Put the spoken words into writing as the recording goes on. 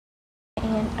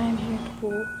I'm here at the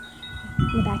pool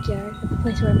in the backyard, the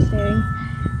place where I'm staying.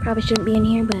 Probably shouldn't be in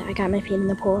here, but I got my feet in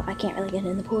the pool. I can't really get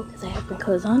in the pool because I have my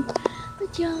clothes on.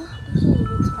 But yeah, this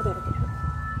is I better get out.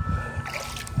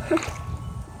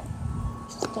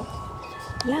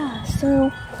 Yeah,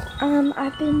 so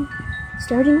I've been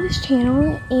starting this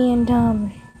channel, and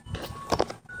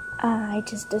I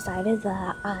just decided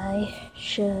that I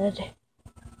should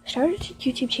start a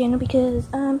YouTube channel because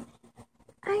I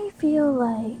feel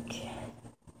like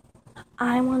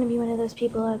I want to be one of those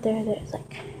people out there that's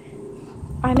like,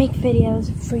 I make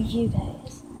videos for you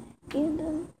guys,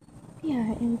 and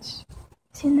yeah, and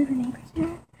see the neighbors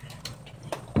here.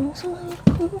 Also like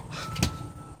pool.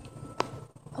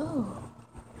 Oh,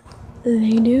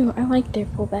 they do. I like their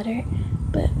pool better,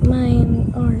 but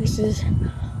ours is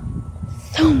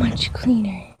so much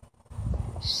cleaner.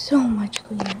 So much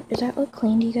cleaner. Does that look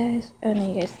clean to you guys? Oh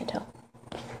no, you guys can tell.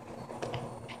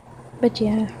 But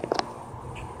yeah.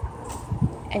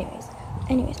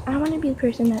 Anyways, I want to be the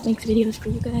person that makes videos for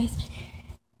you guys.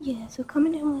 Yeah, so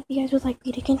comment down below if you guys would like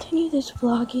me to continue this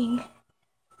vlogging.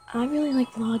 I really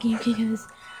like vlogging because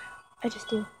I just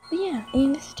do. But yeah,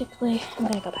 and this is typically, I'm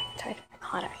gonna go back inside. It's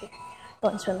hot out here.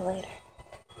 Going swimming later.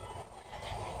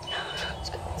 Let's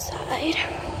go inside.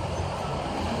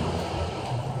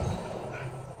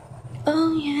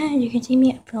 Oh yeah, you can see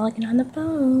me vlogging on the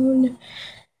phone.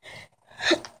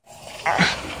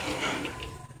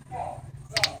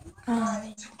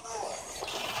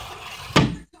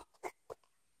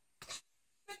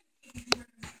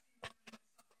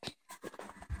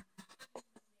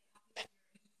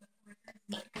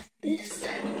 This.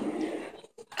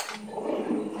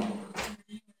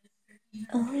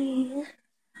 Oh yeah.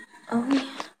 Oh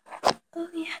yeah. Oh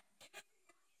yeah.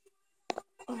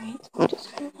 Alright, so I'm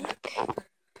just gonna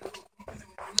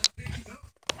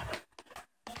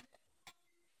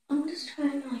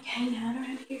trying to hang out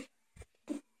around here.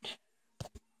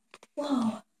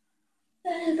 Whoa.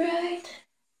 That is bright.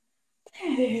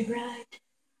 Very, very bright.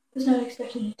 Was not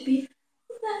expecting it to be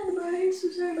that bright, so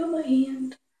sorry about my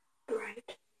hand.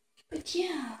 Bright. But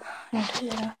yeah.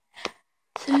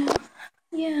 So,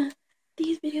 yeah.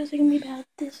 These videos are gonna be about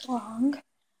this long.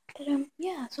 But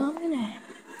yeah, so I'm gonna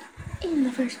end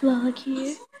the first vlog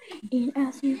here. And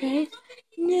I'll see you guys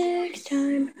next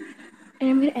time. And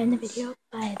I'm gonna end the video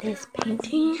by this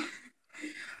painting.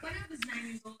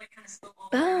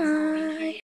 Bye.